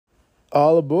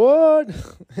All aboard!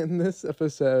 In this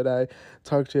episode, I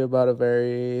talk to you about a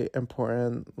very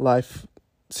important life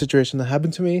situation that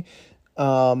happened to me.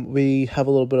 We have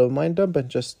a little bit of a mind dump and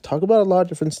just talk about a lot of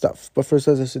different stuff. But first,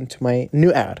 let's listen to my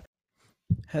new ad.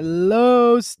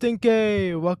 Hello,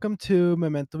 Stinky! Welcome to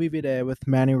Memento Vivere with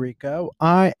Manny Rico.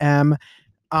 I am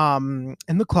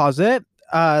in the closet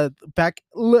back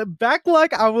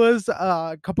like I was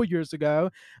a couple years ago,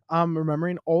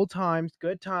 remembering old times,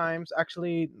 good times,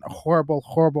 actually horrible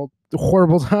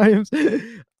times,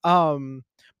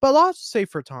 but lots of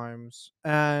safer times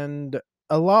and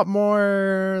a lot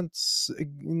more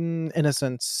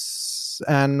innocence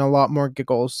and a lot more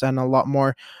giggles and a lot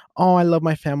more oh I love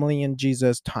my family and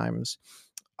Jesus times.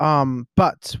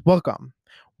 But welcome.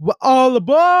 All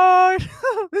aboard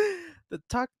the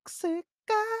toxic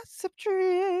gossip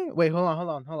tree. Wait, hold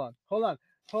that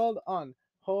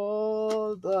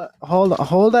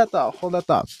thought. Hold that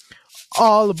thought.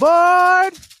 All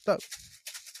aboard.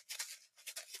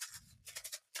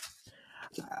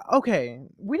 Okay,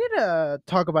 we need to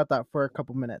talk about that for a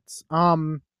couple minutes.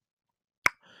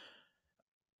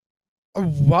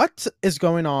 What is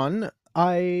going on?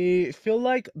 I feel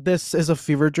like this is a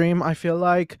fever dream. I feel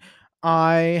like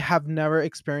I have never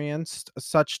experienced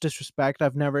such disrespect.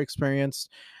 I've never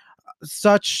experienced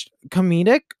such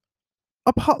comedic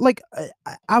like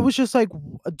I was just like,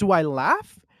 do I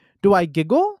laugh? Do I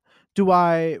giggle? Do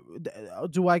I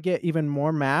get even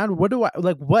more mad? What do I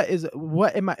like? What is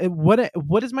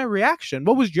my reaction?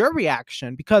 What was your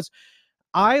reaction? Because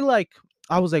I like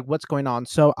I was like, what's going on?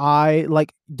 So I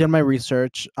like did my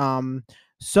research.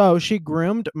 So she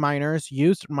groomed minors,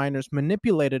 used minors,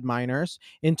 manipulated minors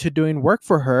into doing work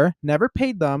for her, never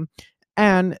paid them.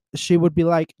 And she would be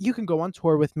like, you can go on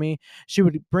tour with me. She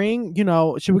would bring,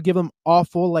 she would give them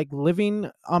awful like living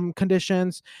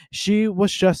conditions. She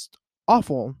was just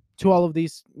awful to all of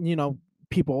these,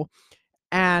 people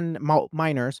and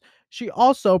minors. She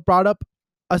also brought up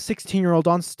a 16-year-old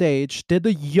on stage,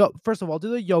 first of all,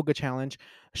 did the yoga challenge.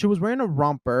 She was wearing a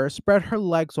romper, spread her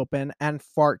legs open, and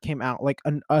fart came out, like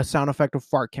a sound effect of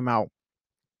fart came out.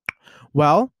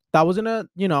 Well, that was in a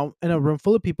room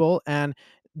full of people, and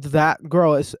that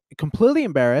girl is completely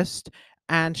embarrassed,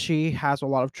 and she has a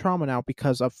lot of trauma now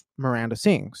because of Miranda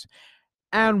Sings.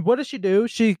 And what does she do?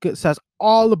 She says,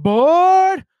 "All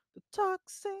aboard the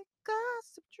toxic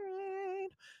gossip train."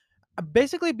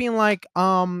 Basically being like,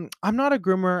 I'm not a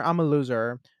groomer, I'm a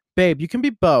loser. Babe, you can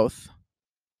be both.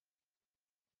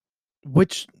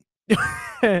 Which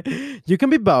you can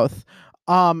be both.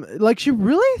 Like she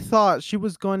really thought she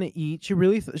was going to eat. She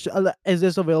really is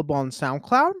this available on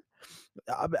SoundCloud?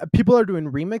 People are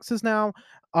doing remixes now.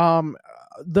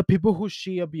 The people who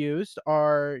she abused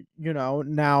are,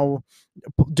 now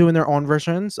doing their own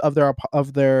versions of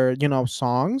their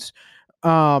songs.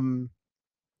 Um,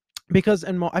 because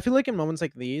I feel like in moments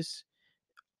like these,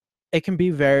 it can be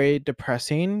very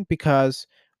depressing because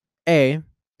a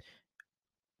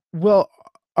well,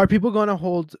 are people going to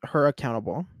hold her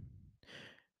accountable?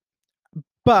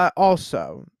 But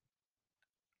also,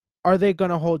 are they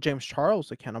going to hold James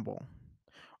Charles accountable?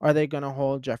 Are they going to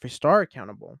hold Jeffree Star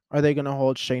accountable? Are they going to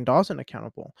hold Shane Dawson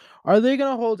accountable? Are they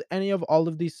going to hold any of all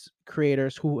of these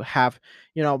creators who have,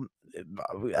 you know,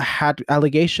 had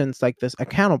allegations like this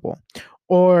accountable?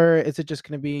 Or is it just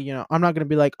going to be, I'm not going to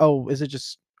be like, oh, is it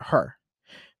just her?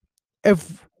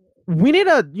 If we need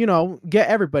to, get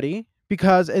everybody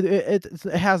because it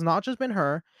has not just been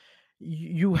her.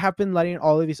 You have been letting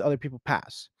all of these other people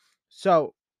pass.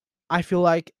 So I feel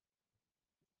like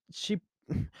she.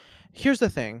 Here's the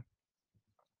thing.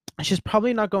 She's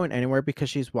probably not going anywhere because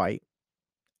she's white,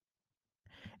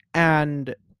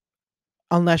 and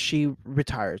unless she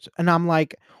retires, and I'm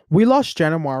like, we lost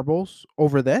Jenna Marbles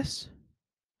over this.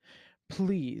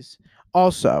 Please.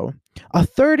 Also, a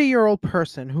 30-year-old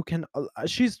person who can,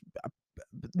 she's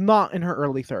not in her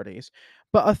early 30s,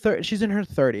 but she's in her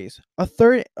 30s. A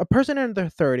person in their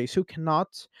 30s who cannot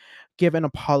give an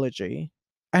apology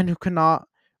and who cannot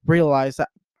realize that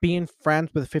being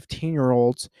friends with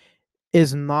 15-year-olds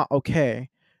is not okay.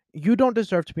 You don't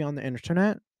deserve to be on the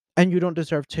internet, and you don't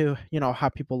deserve to,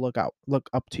 have people look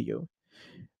up to you.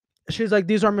 She's like,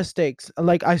 these are mistakes.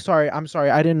 Like, I'm sorry.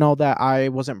 I didn't know that I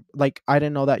wasn't like I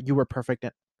didn't know that you were perfect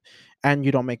and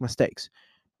you don't make mistakes.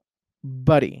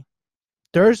 Buddy,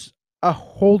 there's a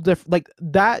whole different like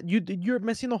that you're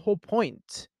missing the whole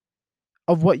point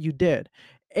of what you did.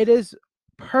 It is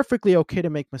perfectly okay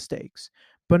to make mistakes,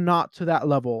 but not to that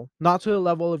level. Not to the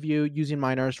level of you using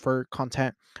minors for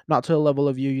content, not to the level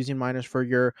of you using minors for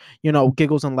your,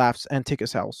 giggles and laughs and ticket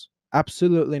sales.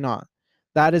 Absolutely not.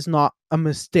 That is not a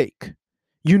mistake.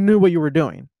 You knew what you were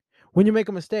doing. When you make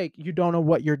a mistake, you don't know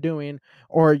what you're doing,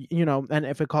 or and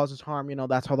if it causes harm,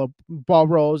 that's how the ball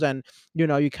rolls, and you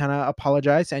kind of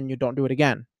apologize and you don't do it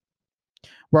again.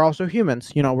 We're also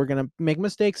humans, we're gonna make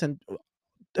mistakes and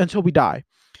until we die.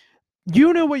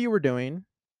 You knew what you were doing,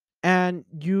 and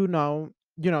you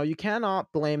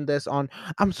cannot blame this on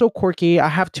I'm so quirky, I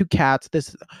have two cats.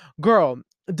 This girl,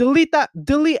 delete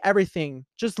everything,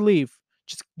 just leave,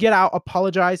 just get out,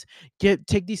 apologize,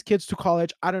 take these kids to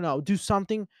college, I don't know, do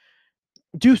something,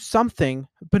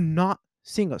 but not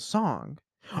sing a song.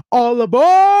 All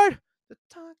aboard the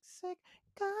toxic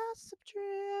gossip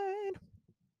train.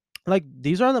 Like,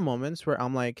 these are the moments where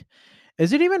I'm like,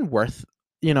 is it even worth,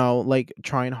 like,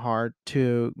 trying hard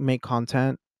to make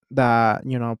content that,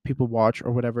 people watch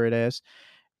or whatever it is?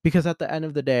 Because at the end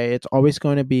of the day, it's always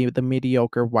going to be the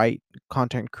mediocre white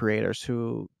content creators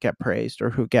who get praised or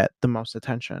who get the most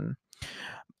attention.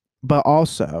 But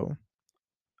also,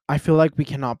 I feel like we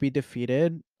cannot be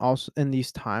defeated also in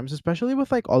these times, especially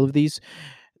with like all of these,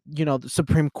 the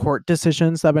Supreme Court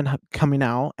decisions that have been coming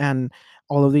out, and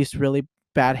all of these really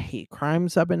bad hate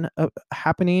crimes that have been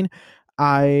happening.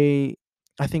 I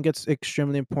I think it's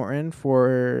extremely important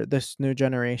for this new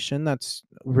generation that's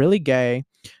really gay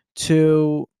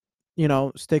to,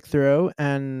 stick through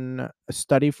and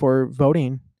study for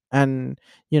voting. And,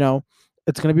 you know,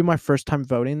 it's going to be my first time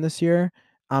voting this year.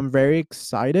 I'm very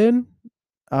excited.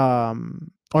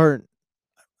 Or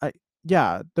I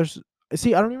Yeah, there's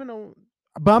see, I don't even know,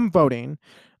 but I'm voting.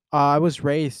 I was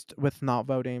raised with not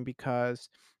voting because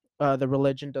the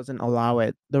religion doesn't allow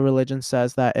it. The religion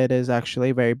says that it is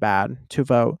actually very bad to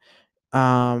vote.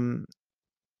 Um,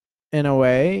 in a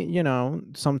way,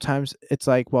 sometimes it's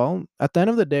like, well, at the end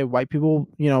of the day, white people,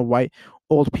 white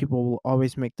old people will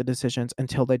always make the decisions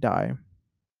until they die,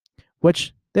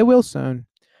 which they will soon.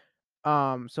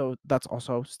 So that's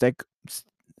also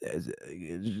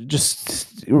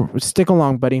just stick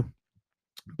along, buddy.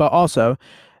 But also,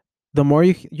 the more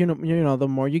the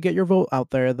more you get your vote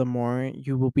out there, the more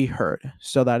you will be heard.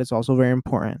 So that is also very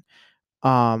important.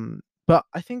 But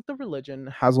I think the religion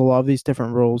has a lot of these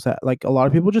different rules that, like, a lot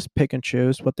of people just pick and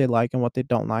choose what they like and what they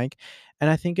don't like. And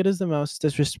I think it is the most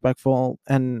disrespectful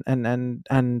and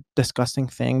disgusting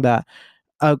thing that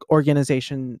a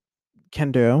organization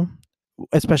can do,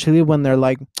 especially when they're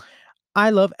like,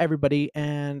 I love everybody,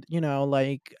 and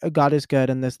like, God is good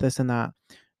and this and that.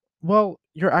 Well,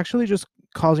 you're actually just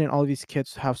causing all of these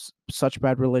kids to have such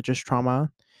bad religious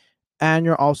trauma, and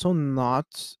you're also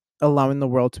not allowing the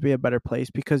world to be a better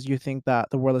place because you think that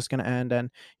the world is going to end,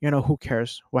 and who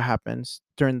cares what happens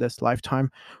during this lifetime.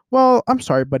 Well, I'm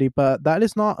sorry, buddy, but that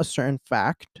is not a certain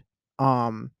fact.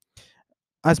 um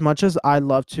as much as I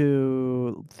love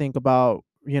to think about,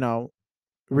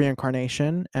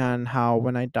 reincarnation and how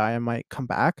when I die I might come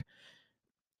back,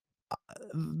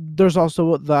 there's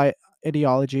also the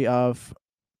ideology of,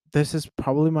 this is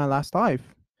probably my last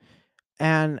life,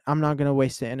 and I'm not going to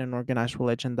waste it in an organized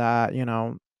religion that,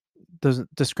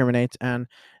 doesn't discriminate and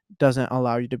doesn't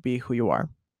allow you to be who you are.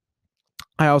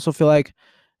 I also feel like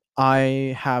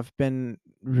I have been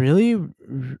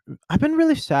I've been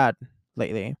really sad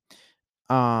lately.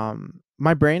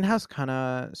 My brain has kind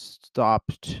of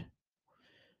stopped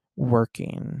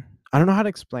working. I don't know how to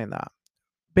explain that.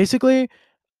 Basically,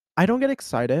 I don't get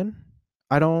excited.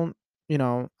 I don't,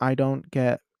 I don't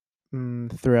get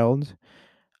thrilled.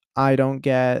 I don't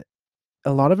get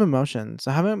a lot of emotions.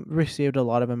 I haven't received a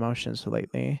lot of emotions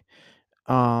lately.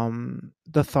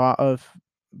 The thought of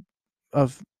a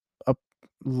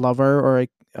lover or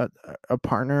a, a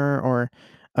partner or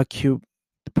a cute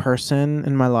person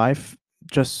in my life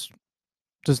just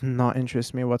does not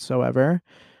interest me whatsoever.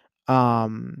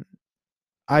 Um,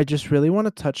 I just really want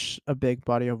to touch a big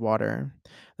body of water.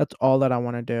 That's all that I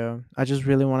want to do. I just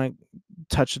really want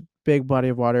to touch a big body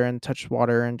of water and touch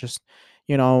water and just,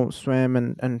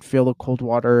 swim and feel the cold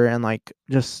water and like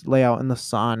just lay out in the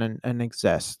sun and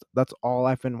exist. That's all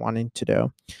I've been wanting to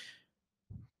do.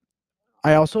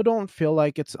 I also don't feel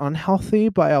like it's unhealthy,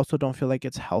 but I also don't feel like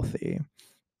it's healthy.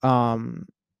 Um,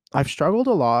 I've struggled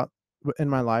a lot in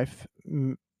my life.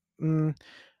 Mm,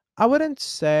 I wouldn't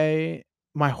say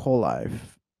my whole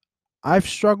life. I've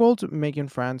struggled making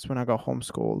friends when I got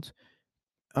homeschooled.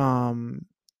 Um,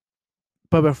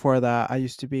 but before that, I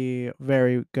used to be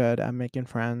very good at making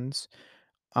friends.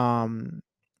 Um,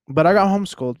 but I got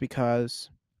homeschooled because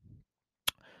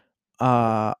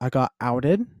I got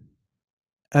outed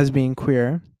as being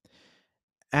queer,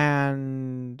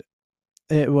 and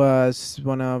it was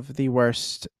one of the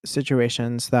worst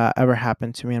situations that ever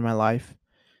happened to me in my life.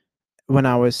 When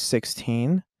I was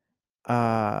 16,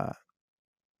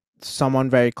 someone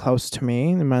very close to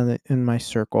me in my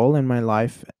circle in my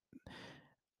life,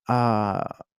 uh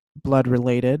blood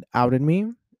related outed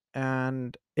me,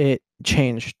 and it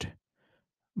changed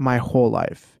my whole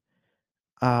life.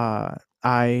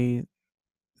 I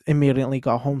immediately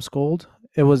got homeschooled.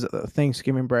 It was a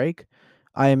Thanksgiving break.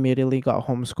 I immediately got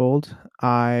homeschooled.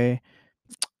 I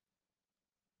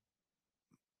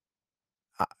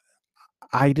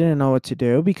I didn't know what to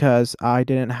do because I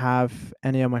didn't have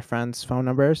any of my friends' phone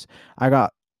numbers. I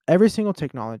got every single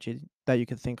technology that you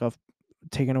could think of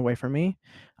taken away from me.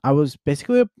 I was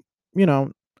basically a, you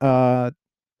know, uh,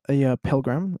 a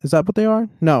pilgrim. Is that what they are?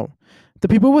 No, the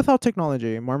people without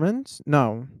technology, Mormons.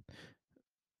 No,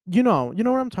 you know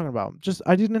what I'm talking about. Just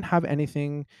I didn't have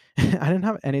anything. I didn't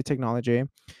have any technology.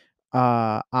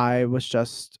 I was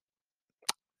just.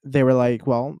 They were like,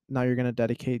 well, now you're gonna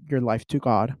dedicate your life to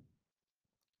God,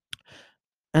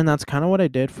 and that's kind of what I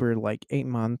did for like 8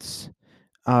 months.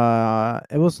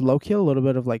 It was low key a little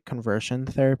bit of like conversion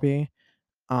therapy.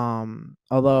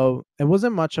 Although it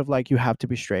wasn't much of like you have to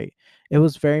be straight. It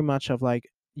was very much of like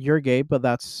you're gay, but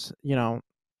that's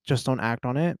just don't act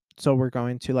on it. So we're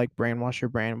going to like brainwash your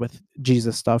brain with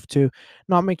Jesus stuff to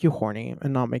not make you horny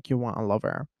and not make you want a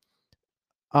lover.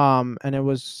 And it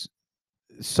was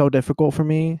so difficult for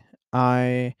me.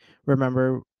 I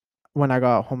remember when I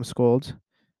got homeschooled,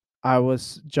 I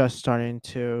was just starting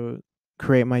to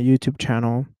create my YouTube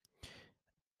channel,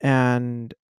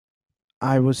 and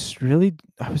I was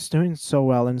doing so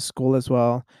well in school as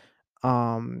well,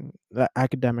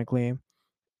 academically.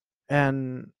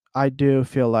 And I do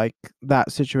feel like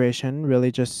that situation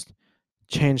really just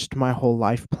changed my whole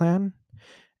life plan.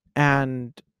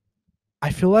 And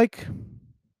I feel like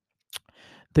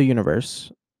the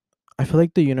universe, I feel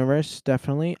like the universe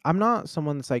definitely, I'm not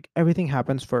someone that's like everything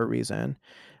happens for a reason.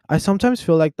 I sometimes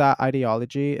feel like that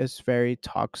ideology is very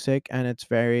toxic, and it's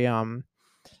very uh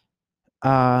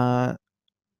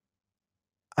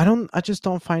I just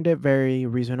don't find it very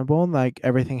reasonable. Like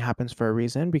everything happens for a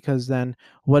reason, because then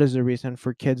what is the reason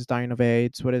for kids dying of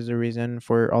AIDS? What is the reason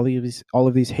for all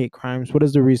of these hate crimes? What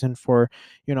is the reason for,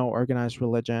 organized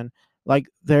religion? Like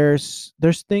there's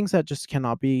things that just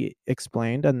cannot be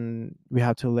explained, and we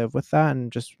have to live with that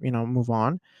and just, move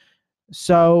on.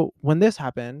 So when this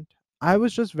happened, I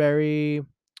was just very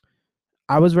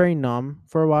I was very numb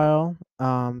for a while.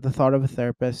 The thought of a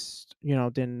therapist,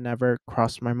 didn't never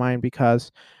cross my mind,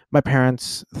 because my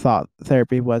parents thought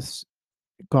therapy was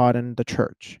God and the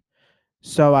church.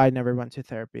 So I never went to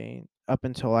therapy up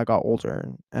until I got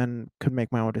older and could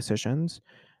make my own decisions.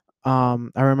 I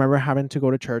remember having to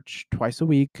go to church twice a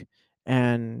week,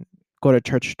 and go to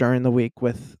church during the week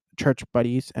with church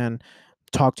buddies and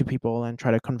talk to people and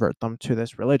try to convert them to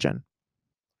this religion.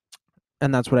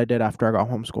 And that's what I did after I got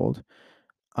homeschooled.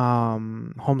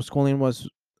 Homeschooling was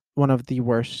one of the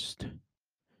worst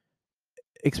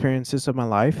experiences of my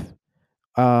life.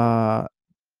 Uh,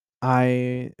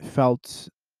 I felt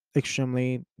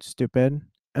extremely stupid,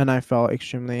 and I felt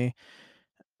extremely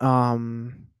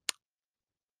um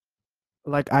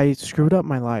like I screwed up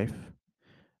my life.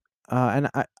 And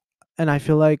I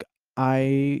feel like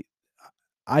I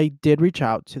I did reach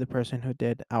out to the person who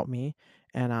did out me,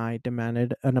 and I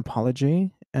demanded an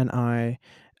apology, and I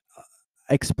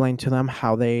explained to them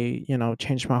how they,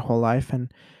 changed my whole life.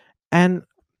 And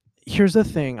here's the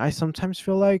thing, I sometimes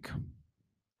feel like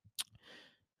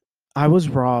I was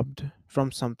robbed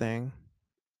from something,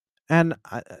 and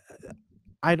I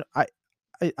I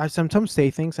I sometimes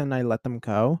say things and I let them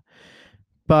go,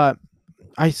 but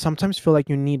I sometimes feel like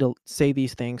you need to say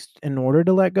these things in order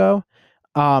to let go.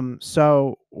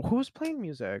 So who's playing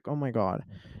music? Oh my god.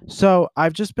 So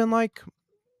I've just been like,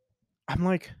 I'm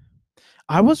like,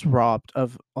 I was robbed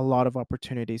of a lot of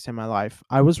opportunities in my life.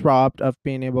 I was robbed of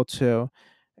being able to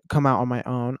come out on my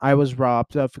own. I was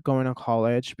robbed of going to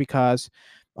college, because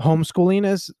homeschooling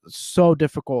is so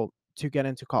difficult to get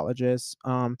into colleges.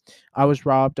 I was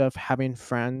robbed of having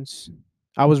friends.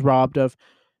 I was robbed of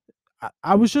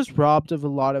I was just robbed of a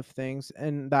lot of things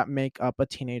and that make up a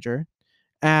teenager.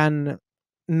 And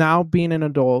now being an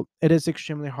adult, it is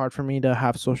extremely hard for me to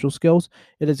have social skills.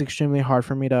 It is extremely hard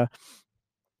for me to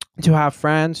have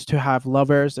friends, to have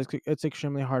lovers. It's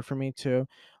extremely hard for me to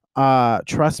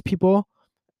trust people.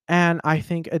 And I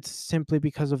think it's simply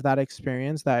because of that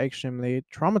experience that extremely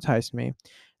traumatized me.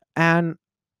 And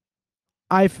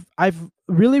I've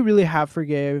really have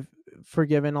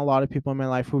forgiven a lot of people in my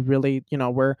life who really,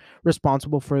 were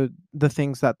responsible for the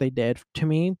things that they did to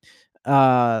me.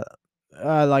 Uh,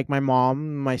 like my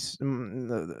mom,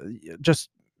 just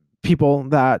people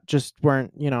that just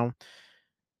weren't,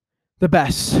 the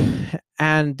best.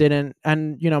 and didn't,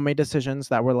 and made decisions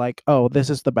that were like, oh,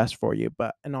 this is the best for you,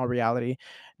 but in all reality,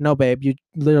 no, babe, you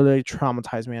literally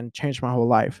traumatized me and changed my whole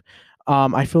life.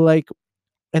 I feel like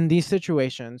in these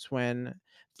situations when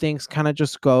things kind of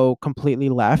just go completely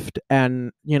left,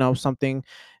 and something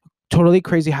totally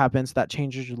crazy happens that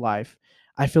changes your life,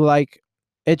 I feel like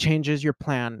it changes your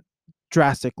plan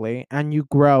drastically, and you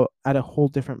grow at a whole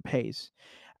different pace.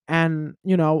 And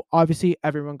obviously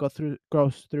everyone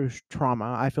goes through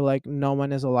trauma. I feel like no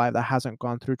one is alive that hasn't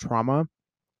gone through trauma,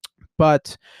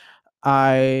 but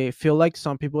I feel like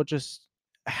some people just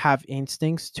have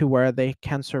instincts to where they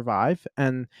can survive,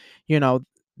 and you know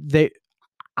they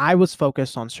I was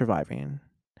focused on surviving.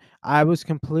 I was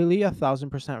completely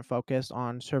 1,000% focused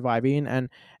on surviving,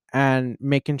 and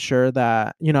making sure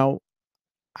that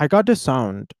I got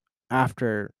disowned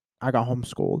after I got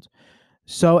homeschooled.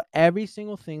 So every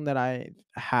single thing that I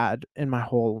had in my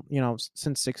whole,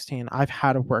 since 16, I've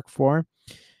had to work for.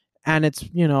 And it's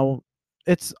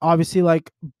obviously like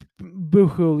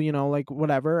boohoo, like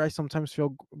whatever. I sometimes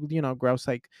feel, gross,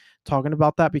 like talking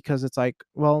about that, because it's like,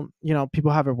 well,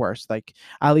 people have it worse. Like,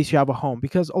 at least you have a home,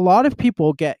 because a lot of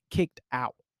people get kicked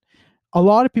out. A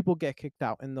lot of people get kicked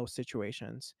out in those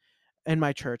situations in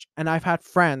my church. And I've had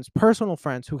friends, personal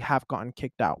friends, who have gotten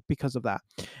kicked out because of that.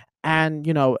 And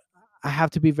I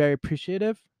have to be very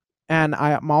appreciative. And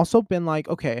I'm also been like,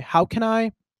 okay, how can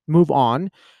I move on,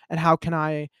 and how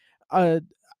can uh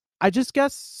I just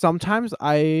guess sometimes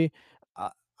uh,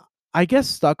 I get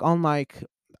stuck on like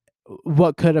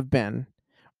what could have been,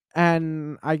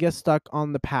 and I get stuck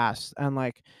on the past, and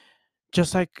like,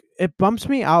 just like, it bumps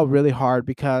me out really hard,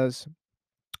 because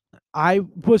I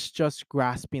was just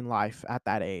grasping life at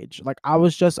that age. Like, I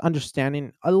was just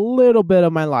understanding a little bit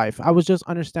of my life. I was just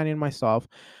understanding myself.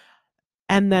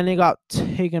 And then it got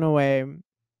taken away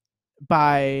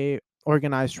by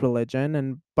organized religion,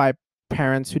 and by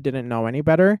parents who didn't know any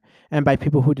better, and by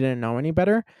people who didn't know any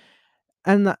better.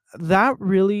 And that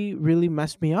really, really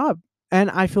messed me up. And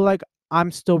I feel like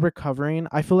I'm still recovering.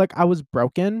 I feel like I was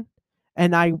broken,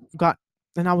 and got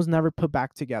and I was never put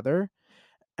back together.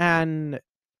 And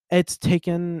I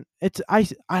feel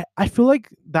like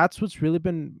that's what's really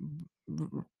been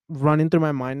running through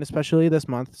my mind, especially this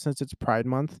month, since it's Pride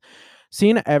Month,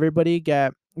 seeing everybody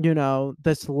get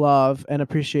this love and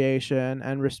appreciation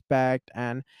and respect,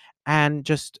 and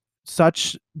just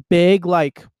such big,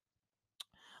 like,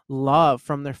 love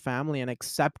from their family and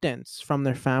acceptance from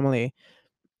their family.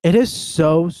 It is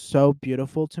so, so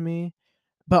beautiful to me,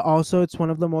 but also it's one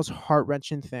of the most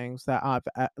heart-wrenching things that I've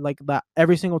like, that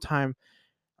every single time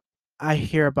I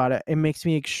hear about it, it makes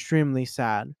me extremely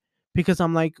sad, because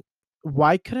I'm like,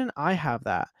 why couldn't I have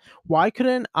that? Why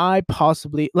couldn't I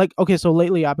possibly, like, okay, so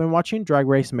lately I've been watching Drag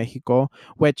Race Mexico,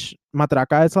 which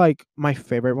Matraca is like my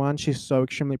favorite one. She's so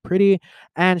extremely pretty,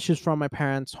 and she's from my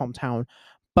parents' hometown.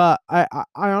 But I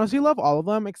honestly love all of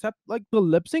them, except like the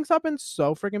lip syncs have been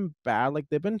so freaking bad. Like,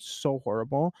 they've been so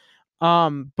horrible.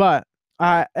 But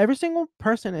every single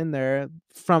person in there,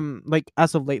 from like,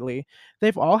 as of lately,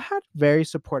 they've all had very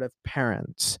supportive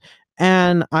parents.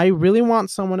 And I really want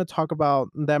someone to talk about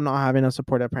them not having a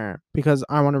supportive parent, because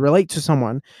I want to relate to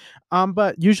someone.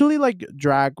 But usually, like,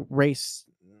 drag race,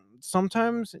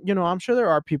 sometimes, I'm sure there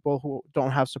are people who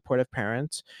don't have supportive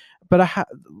parents, but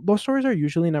those stories are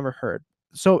usually never heard.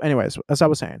 So anyways, as I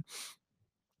was saying,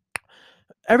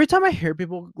 every time I hear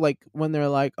people, like, when they're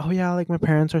like, "Oh yeah, like, my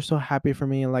parents are so happy for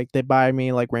me, and like, they buy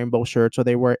me like rainbow shirts, or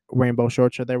they wear rainbow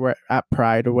shorts, or they were at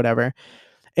Pride or whatever,"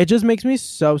 it just makes me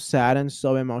so sad and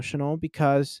so emotional,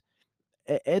 because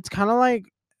it's kind of like,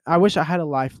 I wish I had a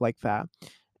life like that.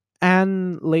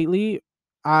 And lately,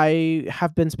 I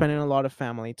have been spending a lot of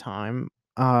family time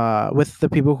with the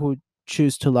people who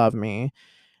choose to love me.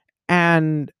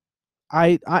 And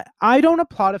I don't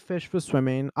applaud a fish for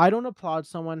swimming. I don't applaud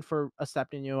someone for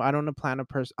accepting you. I don't applaud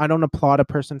a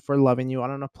person for loving you. I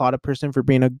don't applaud a person for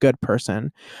being a good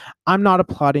person. I'm not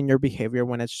applauding your behavior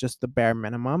when it's just the bare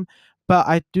minimum, but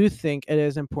I do think it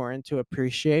is important to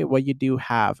appreciate what you do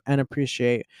have, and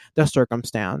appreciate the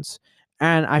circumstance.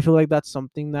 And I feel like that's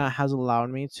something that has allowed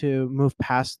me to move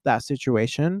past that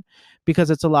situation, because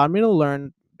it's allowed me to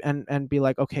learn, and be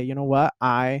like, okay, you know what?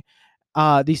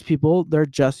 These people, they're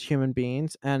just human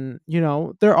beings, and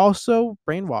they're also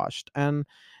brainwashed, and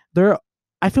they're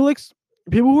I feel like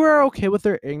people who are okay with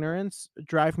their ignorance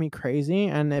drive me crazy,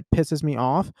 and it pisses me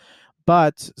off.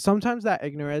 But sometimes that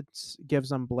ignorance gives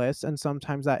them bliss, and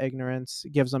sometimes that ignorance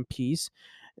gives them peace,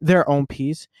 their own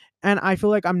peace. And I feel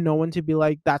like I'm no one to be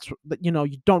like,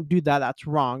 you don't do that, that's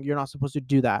wrong, you're not supposed to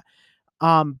do that.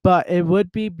 But it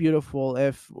would be beautiful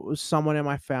if someone in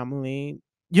my family,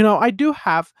 I do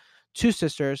have two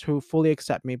sisters who fully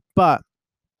accept me, but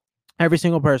every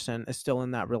single person is still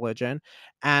in that religion,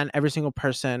 and every single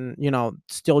person,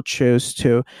 still choose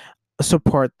to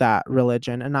support that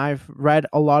religion. And I've read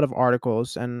a lot of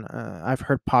articles, and I've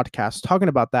heard podcasts talking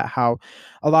about that, how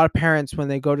a lot of parents, when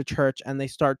they go to church and they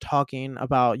start talking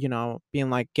about,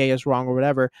 being like gay is wrong or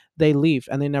whatever, they leave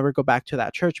and they never go back to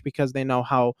that church because they know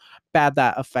how bad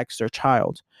that affects their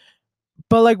child.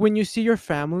 But like when you see your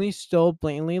family still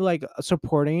blatantly like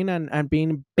supporting and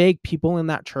being big people in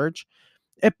that church,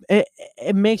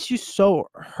 it makes you so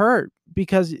hurt,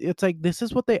 because it's like, this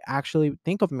is what they actually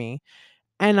think of me.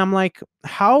 And I'm like,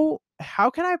 how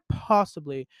can I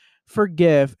possibly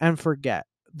forgive and forget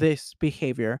this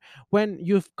behavior when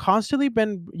you've constantly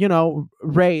been,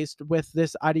 raised with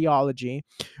this ideology,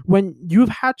 when you've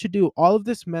had to do all of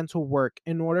this mental work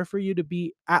in order for you to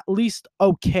be at least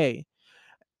okay.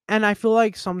 And I feel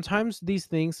like sometimes these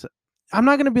things, I'm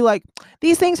not going to be like,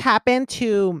 these things happen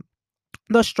to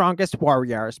the strongest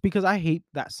warriors, because I hate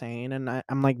that saying. And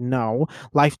I'm like, no,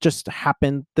 life just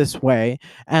happened this way.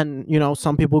 And,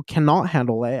 some people cannot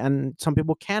handle it and some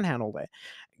people can handle it.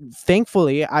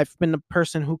 Thankfully, I've been the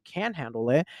person who can handle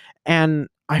it. And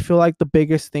I feel like the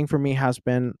biggest thing for me has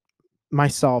been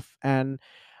myself and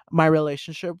my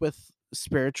relationship with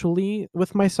spiritually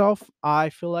with myself. I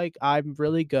feel like I'm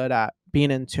really good at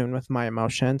being in tune with my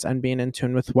emotions and being in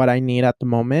tune with what I need at the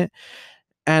moment.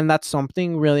 And that's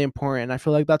something really important. I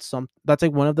feel like that's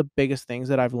like one of the biggest things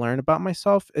that I've learned about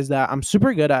myself, is that I'm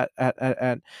super good at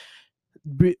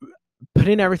be,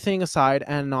 putting everything aside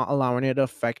and not allowing it to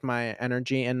affect my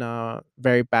energy in a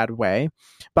very bad way.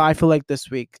 But I feel like this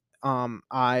week,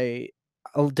 I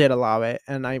did allow it,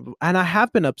 and I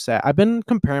have been upset. I've been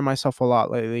comparing myself a lot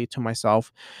lately to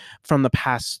myself from the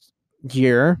past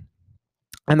year,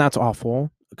 and that's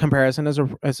awful. Comparison is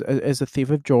a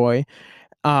thief of joy.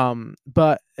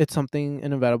 But it's something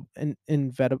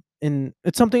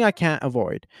it's something I can't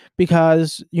avoid,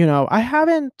 because I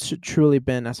haven't truly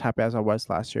been as happy as I was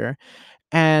last year.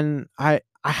 And I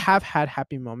have had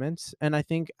happy moments, and I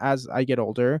think as I get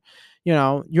older,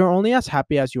 you're only as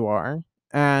happy as you are.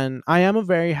 And I am a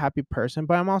very happy person,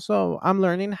 but I'm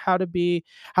learning how to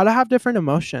have different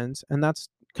emotions, and that's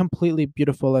completely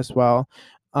beautiful as well.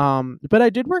 But I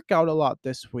did work out a lot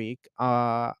this week.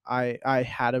 I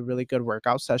had a really good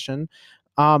workout session.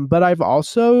 But I've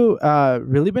also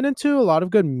really been into a lot of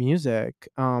good music.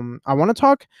 I want to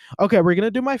talk. Okay, we're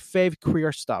gonna do my fave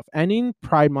queer stuff. Ending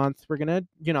Pride Month, we're gonna,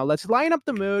 let's line up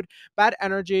the mood. Bad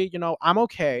energy. I'm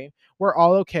okay. We're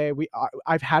all okay.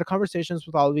 I've had conversations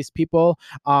with all of these people.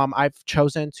 I've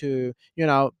chosen to,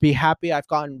 be happy. I've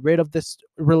gotten rid of this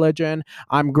religion.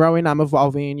 I'm growing. I'm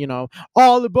evolving.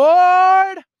 All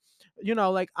aboard.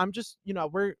 Like I'm just,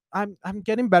 I'm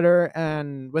getting better,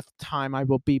 and with time I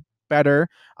will be better.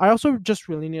 I also just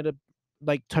really need to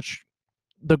like touch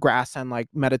the grass and like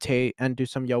meditate and do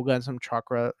some yoga and some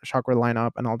chakra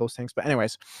lineup and all those things. But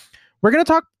anyways, we're gonna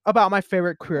talk about my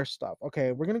favorite queer stuff.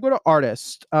 Okay, we're gonna go to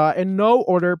artists in no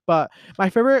order, but my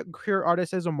favorite queer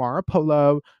artist is Amara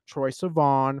Polo, Troye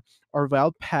Sivan,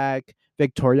 Orville Peck,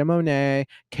 Victoria Monet,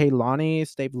 Kaylani,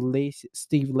 Steve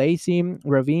Lacy,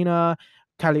 Ravina,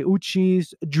 Kali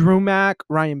Uchis, Drew Mack,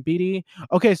 Ryan Beatty.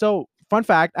 Okay, so fun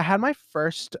fact, I had my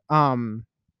first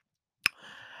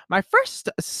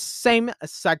same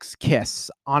sex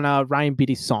kiss on a Ryan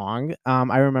Beatty song.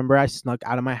 I remember I snuck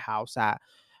out of my house at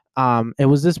it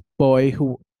was this boy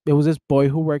who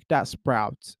worked at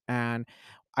Sprouts, and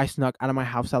I snuck out of my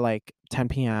house at like 10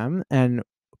 p.m. and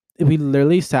we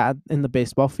literally sat in the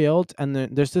baseball field, and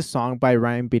there's this song by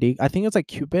Ryan Beatty. I think it's like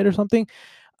Cupid or something.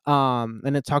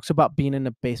 And it talks about being in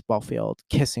a baseball field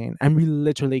kissing, and we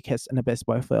literally kissed in a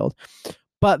baseball field.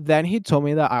 But then he told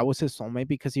me that I was his soulmate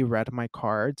because he read my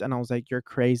cards, and I was like, "You're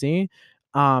crazy."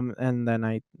 And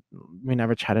then we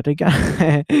never chatted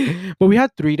again. But we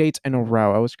had 3 dates in a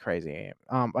row. It was crazy.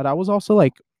 But I was also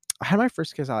like, I had my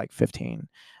first kiss at like 15.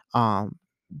 Um,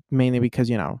 Mainly because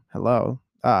hello,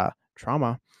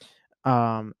 trauma.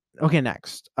 Okay,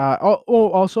 next.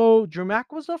 Also, Drew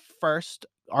Mack was the first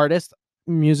artist,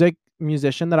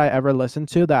 musician that I ever listened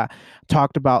to that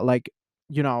talked about like,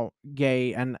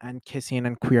 gay and kissing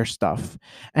and queer stuff,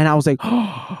 and I was like,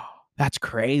 oh, that's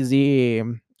crazy.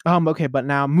 Okay, but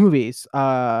now movies,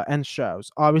 and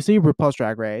shows. Obviously, RuPaul's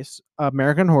Drag Race,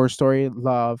 American Horror Story,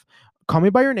 love. Call Me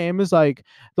by Your Name is like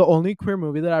the only queer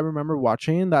movie that I remember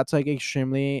watching that's like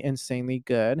extremely insanely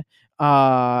good.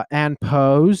 And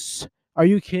Pose. Are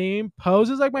you kidding? Pose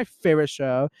is like my favorite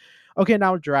show. Okay,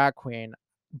 now drag queen.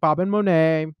 Bob and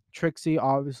Monet, Trixie,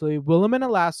 obviously, Willem in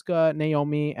Alaska,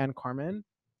 Naomi, and Carmen.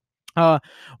 Uh,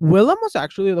 Willem was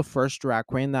actually the first drag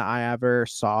queen that I ever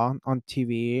saw on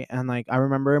TV, and like I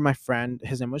remember my friend,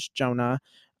 his name was Jonah.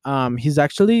 He's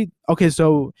actually okay.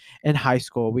 So in high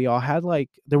school, we all had like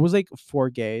there was like four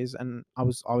gays, and I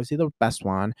was obviously the best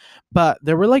one, but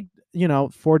there were like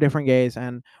four different gays,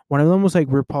 and one of them was like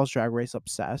RuPaul's Drag Race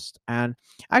obsessed, and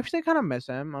I actually kind of miss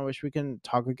him. I wish we can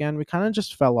talk again. We kind of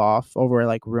just fell off over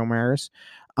like rumors,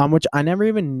 which I never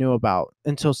even knew about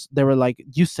until they were like,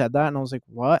 "You said that," and I was like,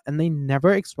 "What?" And they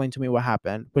never explained to me what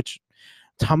happened. Which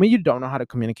tell me you don't know how to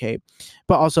communicate,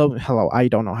 but also, hello, I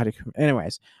don't know how to.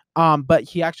 Anyways, but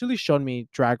he actually showed me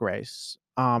Drag Race.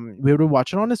 We would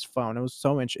watch it on his phone. It was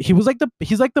so interesting.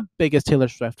 He's like the biggest Taylor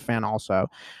Swift fan also.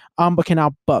 But can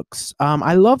now books.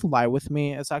 I love Lie with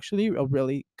Me. It's actually a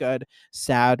really good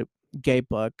sad gay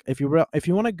book. If you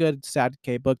want a good sad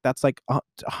gay book that's like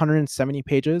 170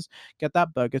 pages, get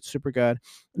that book. It's super good.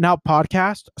 Now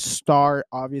podcast Star,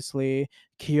 obviously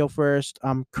Keo first.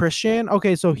 Christian.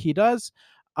 Okay, so he does.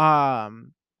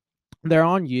 Um, they're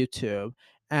on YouTube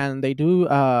and they do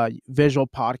visual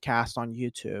podcast on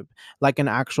YouTube, like an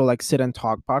actual like sit and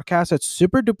talk podcast. It's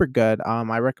super duper good.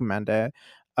 I recommend it.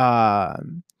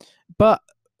 But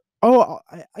oh,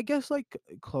 I guess like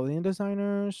clothing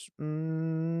designers.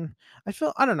 I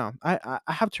feel I don't know. I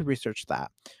have to research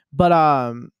that. But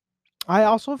I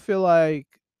also feel like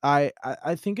I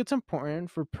think it's important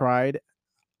for Pride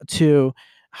to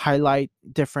highlight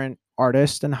different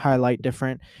artists and highlight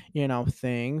different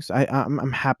things.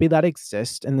 I'm happy that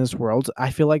exist in this world. I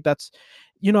feel like that's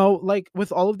like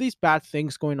with all of these bad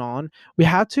things going on, we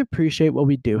have to appreciate what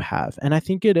we do have, and I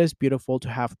think it is beautiful to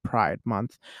have Pride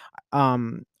Month.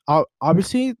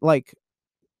 Obviously, like,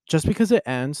 just because it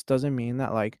ends doesn't mean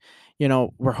that like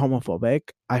we're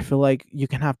homophobic. I feel like you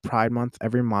can have Pride Month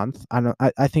every month.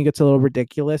 I think it's a little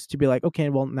ridiculous to be like, okay,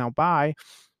 well, now bye.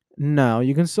 No,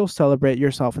 you can still celebrate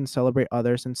yourself and celebrate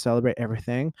others and celebrate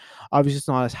everything. Obviously it's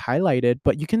not as highlighted,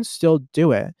 but you can still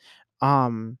do it.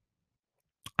 um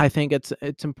I think it's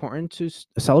important to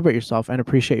celebrate yourself and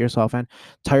appreciate yourself and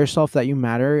tell yourself that you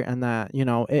matter and that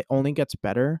it only gets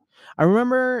better. I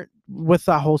remember with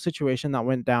that whole situation that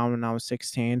went down when I was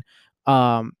 16.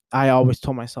 I always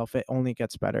told myself it only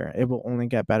gets better. It will only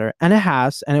get better, and it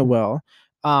has, and it will.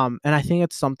 And I think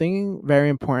it's something very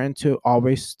important to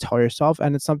always tell yourself,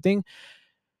 and it's something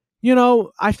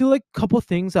I feel like a couple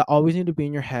things that always need to be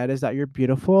in your head is that you're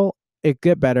beautiful, it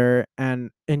get better, and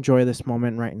enjoy this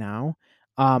moment right now.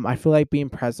 I feel like being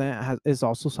present is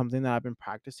also something that I've been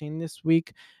practicing this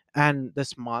week and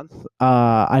this month.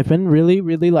 I've been really,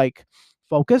 really like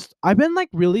focused. I've been like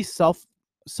really self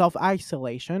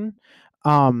isolation.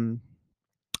 Um,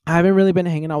 I haven't really been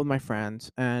hanging out with my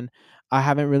friends and I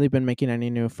haven't really been making any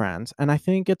new friends. And I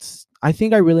think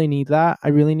I really need that. I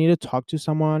really need to talk to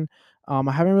someone.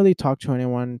 I haven't really talked to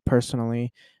anyone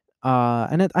personally.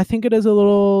 I think it is a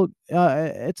little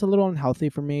it's a little unhealthy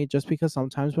for me just because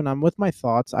sometimes when I'm with my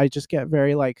thoughts, I just get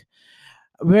very like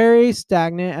very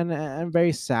stagnant and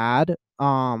very sad.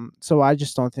 So I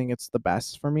just don't think it's the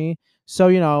best for me. So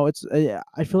it's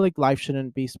I feel like life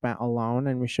shouldn't be spent alone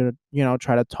and we should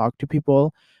try to talk to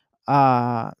people.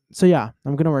 So yeah,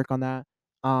 I'm gonna work on that.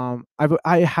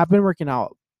 I have been working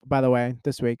out, by the way,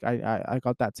 this week. I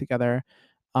got that together.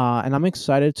 And I'm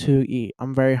excited to eat.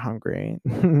 I'm very hungry.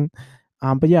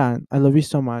 But yeah, I love you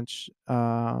so much.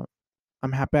 I'm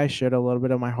happy I shared a little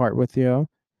bit of my heart with you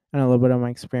and a little bit of my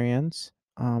experience.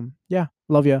 Yeah,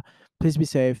 love you. Please be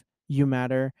safe. You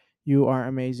matter. You are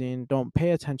amazing. Don't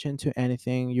pay attention to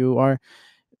anything. You're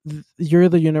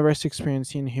the universe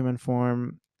experiencing human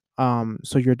form.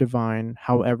 So you're divine,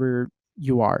 however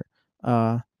you are.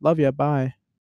 Love you. Bye.